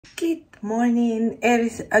Good morning. It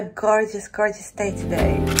is a gorgeous, gorgeous day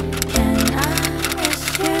today. And I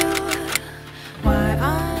miss you. Why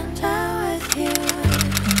aren't I with you?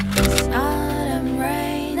 This autumn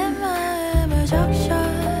rain in my projection.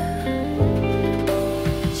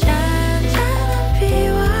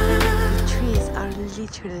 Trees are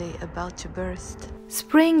literally about to burst.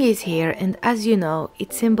 Spring is here, and as you know,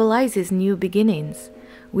 it symbolizes new beginnings,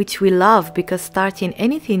 which we love because starting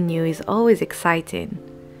anything new is always exciting.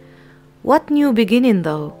 What new beginning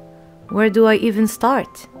though? Where do I even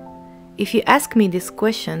start? If you ask me these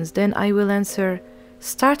questions, then I will answer,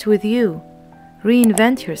 start with you.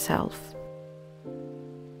 Reinvent yourself.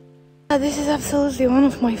 This is absolutely one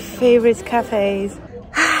of my favorite cafes.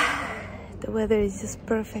 The weather is just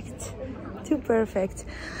perfect. Too perfect.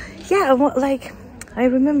 Yeah, I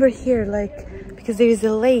remember here, because there is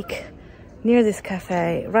a lake near this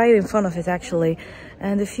cafe, right in front of it actually.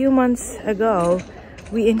 And a few months ago,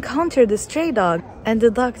 we encountered a stray dog, and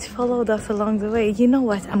the dog followed us along the way. You know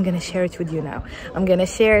what? I'm gonna share it with you now. I'm gonna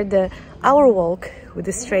share our walk with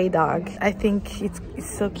the stray dog. I think it's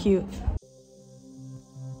so cute.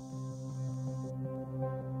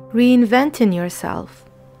 Reinventing yourself.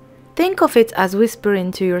 Think of it as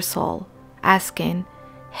whispering to your soul, asking,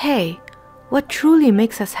 hey, what truly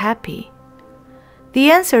makes us happy?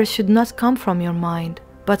 The answer should not come from your mind,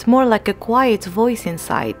 but more like a quiet voice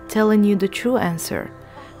inside telling you the true answer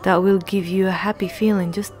that will give you a happy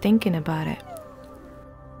feeling just thinking about it.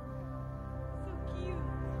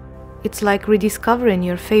 It's like rediscovering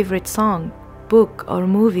your favorite song, book, or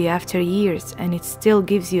movie after years, and it still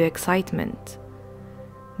gives you excitement.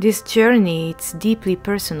 This journey, it's deeply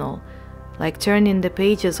personal, like turning the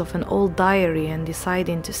pages of an old diary and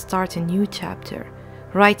deciding to start a new chapter,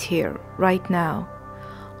 right here, right now.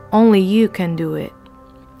 Only you can do it.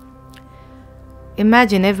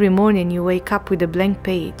 Imagine every morning you wake up with a blank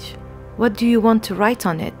page. What do you want to write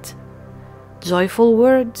on it? Joyful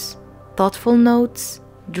words, thoughtful notes,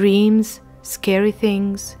 dreams, scary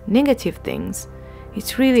things, negative things.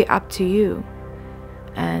 It's really up to you.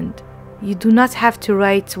 And you do not have to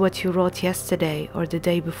write what you wrote yesterday or the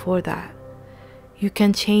day before that. You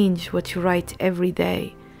can change what you write every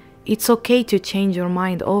day. It's okay to change your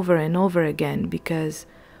mind over and over again, because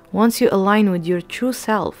once you align with your true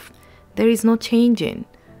self, there is no changing.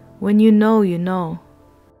 When you know, you know.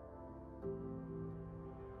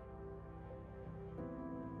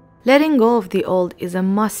 Letting go of the old is a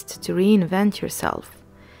must to reinvent yourself.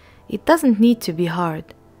 It doesn't need to be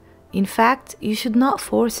hard. In fact, you should not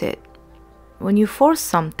force it. When you force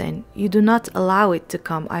something, you do not allow it to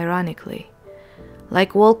come ironically.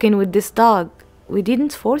 Like walking with this dog, we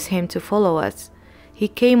didn't force him to follow us. He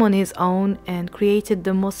came on his own and created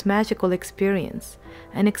the most magical experience,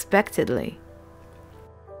 unexpectedly.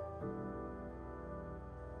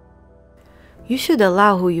 You should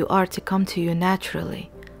allow who you are to come to you naturally,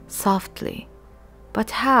 softly. But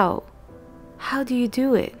how? How do you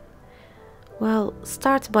do it? Well,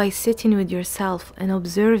 start by sitting with yourself and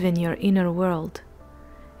observing your inner world.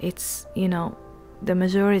 It's, the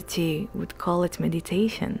majority would call it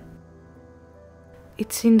meditation.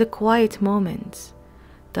 It's in the quiet moments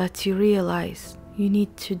that you realize you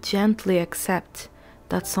need to gently accept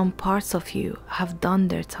that some parts of you have done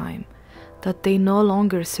their time, that they no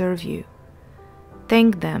longer serve you.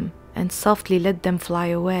 Thank them and softly let them fly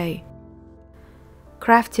away.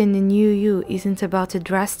 Crafting the new you isn't about a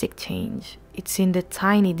drastic change. It's in the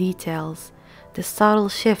tiny details, the subtle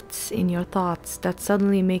shifts in your thoughts that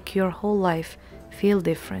suddenly make your whole life feel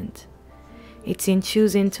different. It's in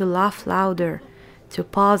choosing to laugh louder, to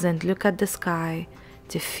pause and look at the sky,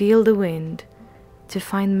 to feel the wind, to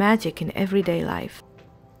find magic in everyday life.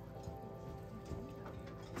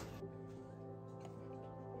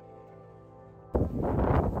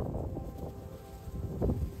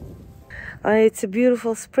 It's a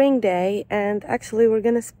beautiful spring day, and actually we're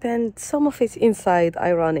gonna spend some of it inside,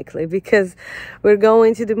 ironically, because we're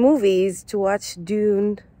going to the movies to watch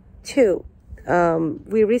Dune 2.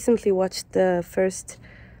 We recently watched the first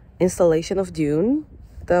installation of Dune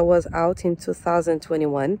that was out in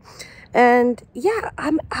 2021, and yeah,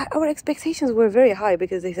 our expectations were very high,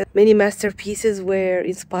 because they said many masterpieces were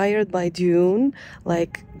inspired by Dune,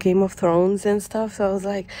 like Game of Thrones and stuff. So I was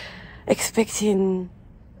like expecting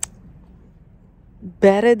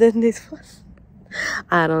better than this was.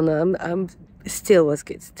 I don't know. I'm still was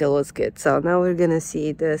good. So now we're gonna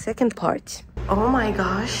see the second part. Oh my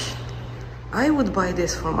gosh, I would buy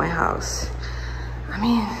this for my house. I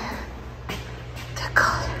mean, the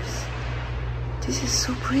colors. This is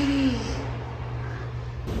so pretty.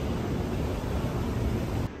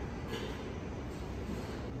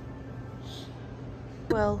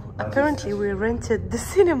 Well, apparently we rented the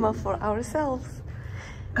cinema for ourselves.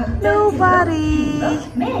 Nobody!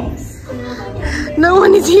 No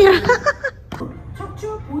one is here!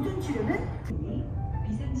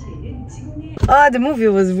 Oh, the movie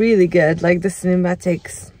was really good. Like, the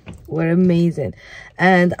cinematics were amazing.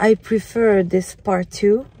 And I prefer this part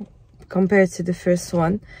 2 compared to the first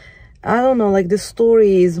one. I don't know, like, the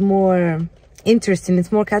story is more interesting,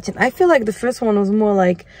 it's more catching. I feel like the first one was more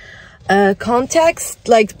like context,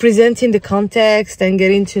 like presenting the context and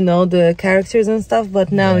getting to know the characters and stuff,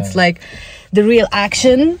 but now it's like the real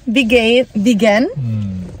action began.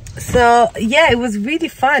 So yeah, it was really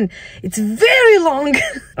fun. It's very long.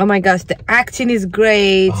 Oh my gosh, the acting is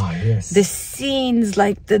great. The scenes,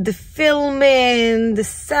 like the filming, the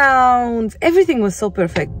sounds, everything was so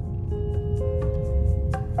perfect.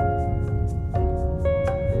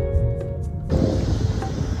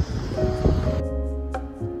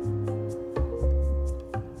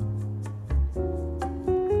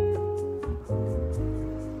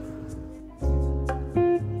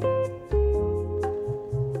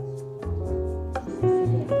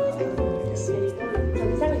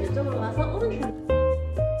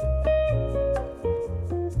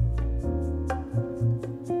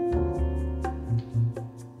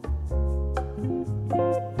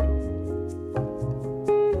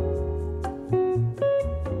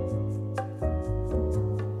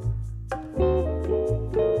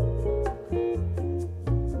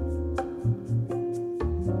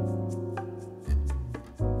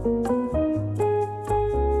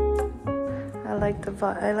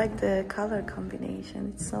 I like the color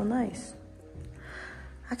combination. It's so nice.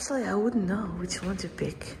 Actually, I wouldn't know which one to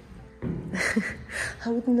pick. I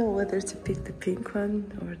wouldn't know whether to pick the pink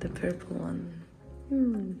one or the purple one.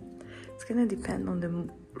 It's gonna depend on the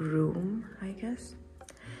room, I guess.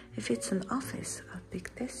 If it's an office, I'll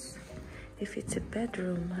pick this. If it's a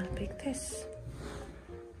bedroom, I'll pick this.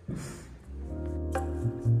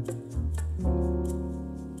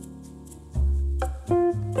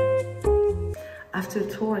 After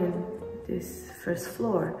touring this first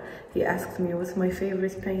floor, he asked me what's my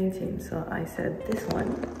favorite painting. So I said this one,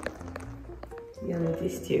 you know,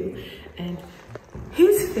 these two. And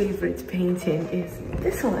his favorite painting is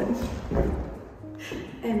this one.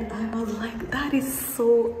 And I was like, that is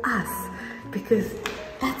so us, because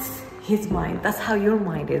that's his mind. That's how your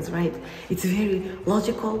mind is, right? It's very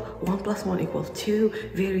logical. 1 + 1 = 2.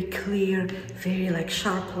 Very clear, very like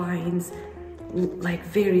sharp lines, like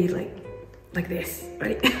very like this,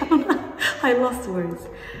 right? I lost words.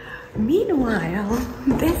 Meanwhile,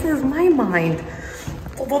 this is my mind,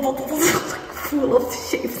 full of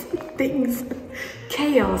shapes and things,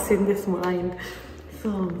 chaos in this mind.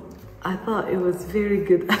 So I thought it was very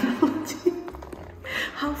good analogy.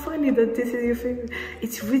 How funny that this is your favorite.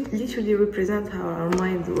 It literally represents how our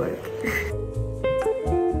minds work.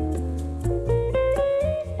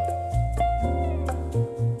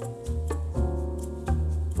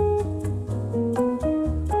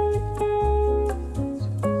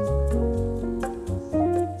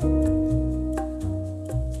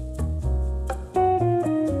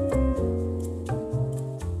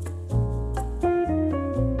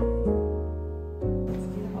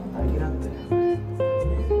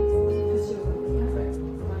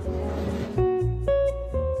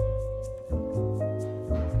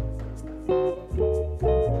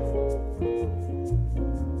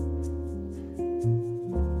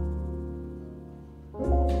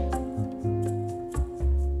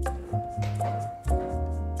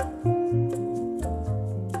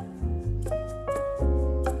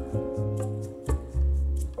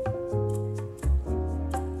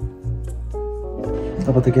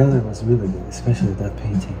 But the gallery was really good, especially that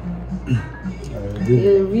painting.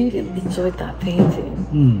 You really enjoyed that painting.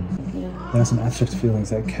 Yeah. There are some abstract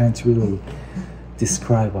feelings I can't really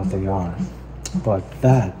describe what they are, but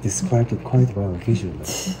that described it quite well visually.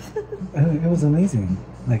 It was amazing.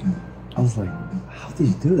 Like, I was like, how did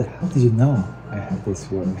you do that? How did you know I had this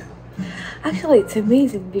feeling? Actually, it's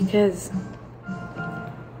amazing because,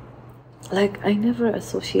 like, I never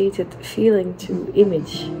associated feeling to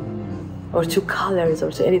image or to colors or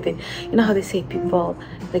to anything. You know how they say people,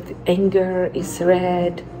 like, anger is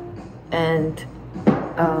red and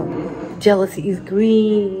jealousy is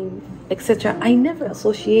green, etc. I never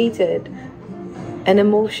associated an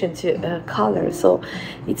emotion to a color. So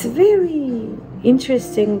it's very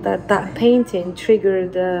interesting that that painting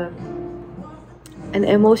triggered an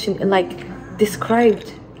emotion and like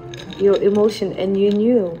described your emotion, and you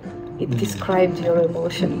knew it described your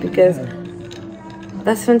emotion, because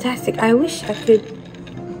that's fantastic. I wish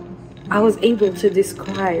I was able to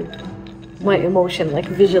describe my emotion like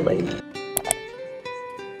visually.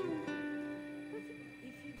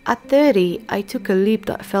 At 30, I took a leap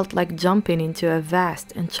that felt like jumping into a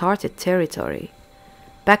vast, uncharted territory.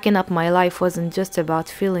 Backing up my life wasn't just about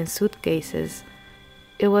filling suitcases,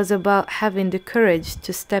 it was about having the courage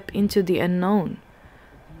to step into the unknown.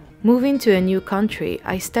 Moving to a new country,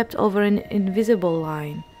 I stepped over an invisible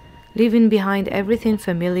line, leaving behind everything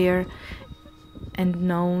familiar and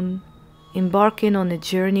known, embarking on a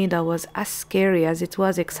journey that was as scary as it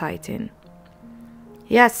was exciting.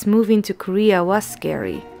 Yes, moving to Korea was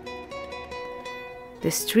scary.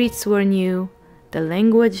 The streets were new, the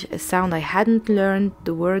language, a sound I hadn't learned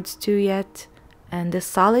the words to yet, and the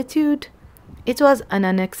solitude, it was an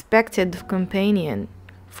unexpected companion,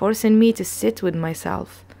 forcing me to sit with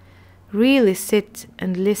myself, really sit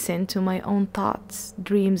and listen to my own thoughts,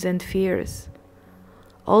 dreams, and fears.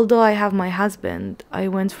 Although I have my husband, I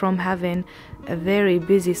went from having a very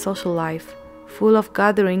busy social life, full of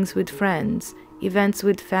gatherings with friends, events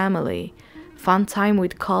with family, fun time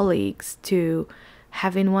with colleagues, to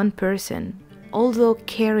having one person, although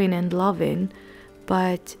caring and loving,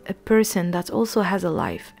 but a person that also has a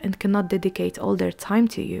life and cannot dedicate all their time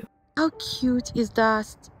to you. How cute is that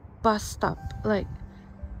bus stop? Like,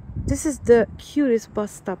 this is the cutest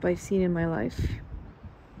bus stop I've seen in my life.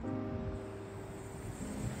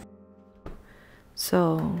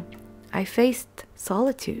 So, I faced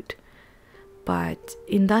solitude. But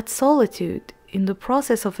in that solitude, in the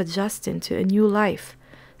process of adjusting to a new life,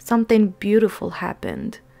 something beautiful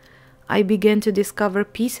happened. I began to discover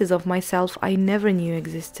pieces of myself I never knew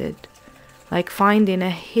existed, like finding a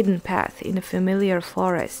hidden path in a familiar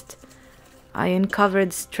forest. I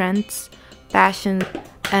uncovered strengths, passions,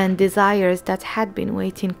 and desires that had been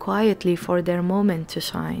waiting quietly for their moment to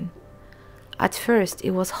shine. At first,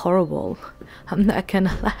 it was horrible, I'm not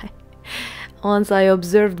gonna lie. Once I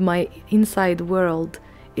observed my inside world,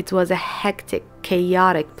 it was a hectic,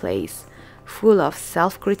 chaotic place, full of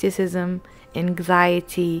self-criticism,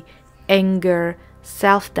 anxiety, anger,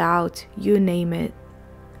 self-doubt, you name it.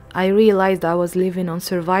 I realized I was living on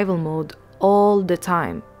survival mode all the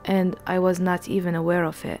time, and I was not even aware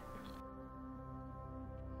of it.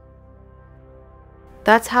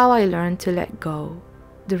 That's how I learned to let go.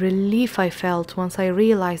 The relief I felt once I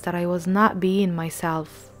realized that I was not being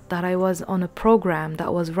myself, that I was on a program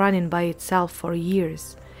that was running by itself for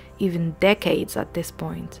years, even decades at this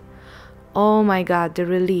point. Oh my God, the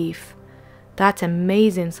relief. That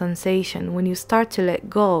amazing sensation when you start to let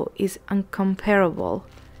go is incomparable.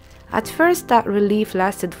 At first, that relief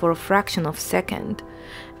lasted for a fraction of a second,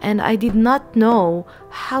 and I did not know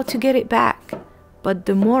how to get it back. But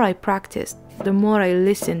the more I practiced, the more I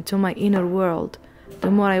listened to my inner world,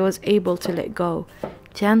 the more I was able to let go,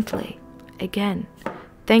 gently, again,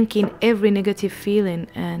 thanking every negative feeling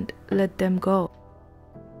and let them go.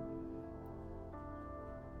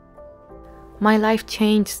 My life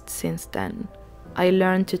changed since then. I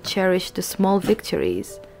learned to cherish the small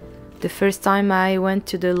victories. The first time I went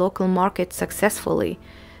to the local market successfully,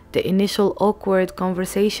 the initial awkward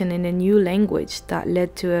conversation in a new language that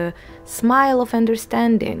led to a smile of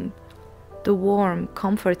understanding, the warm,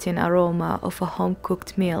 comforting aroma of a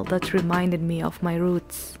home-cooked meal that reminded me of my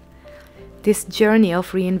roots. This journey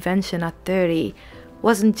of reinvention at 30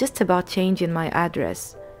 wasn't just about changing my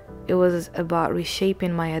address. It was about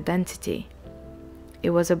reshaping my identity. It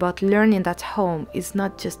was about learning that home is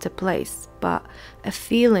not just a place, but a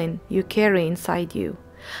feeling you carry inside you.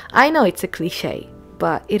 I know it's a cliche,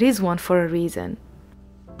 but it is one for a reason.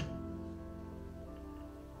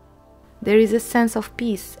 There is a sense of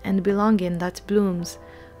peace and belonging that blooms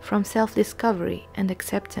from self-discovery and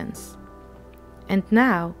acceptance. And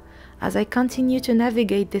now, as I continue to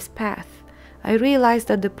navigate this path, I realize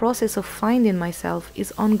that the process of finding myself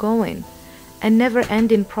is ongoing, a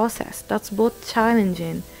never-ending process that's both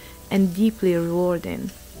challenging and deeply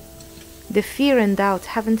rewarding. The fear and doubt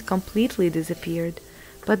haven't completely disappeared,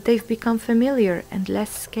 but they've become familiar and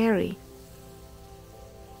less scary.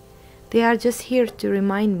 They are just here to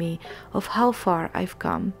remind me of how far I've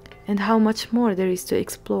come and how much more there is to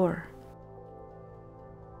explore.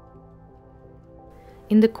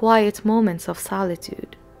 In the quiet moments of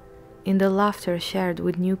solitude, in the laughter shared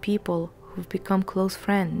with new people who've become close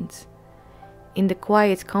friends, in the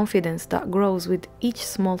quiet confidence that grows with each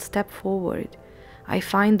small step forward, I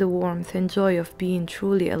find the warmth and joy of being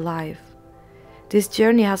truly alive. This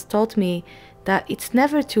journey has taught me that it's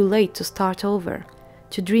never too late to start over,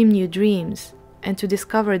 to dream new dreams, and to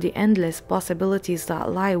discover the endless possibilities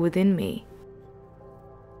that lie within me.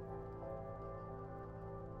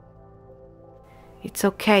 It's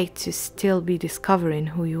okay to still be discovering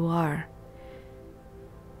who you are.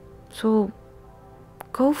 So,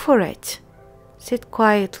 go for it. Sit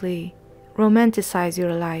quietly, Romanticize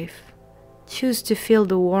your life. Choose to feel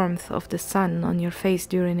the warmth of the sun on your face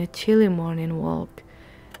during a chilly morning walk.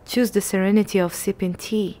 Choose the serenity of sipping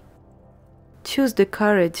tea. Choose the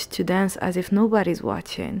courage to dance as if nobody's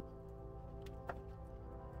watching.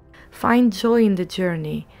 Find joy in the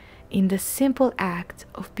journey, in the simple act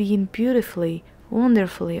of being beautifully,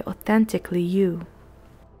 wonderfully, authentically you.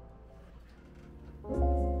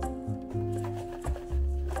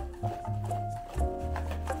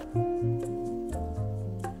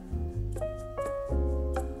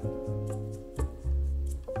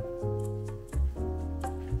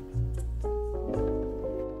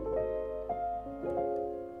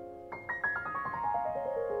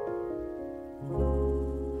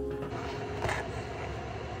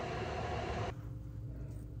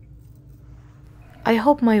 I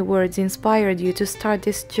hope my words inspired you to start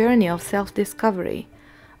this journey of self-discovery,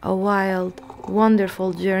 a wild,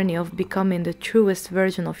 wonderful journey of becoming the truest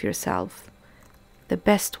version of yourself, the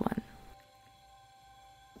best one.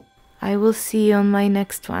 I will see you on my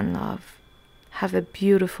next one, love. Have a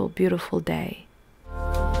beautiful, beautiful day.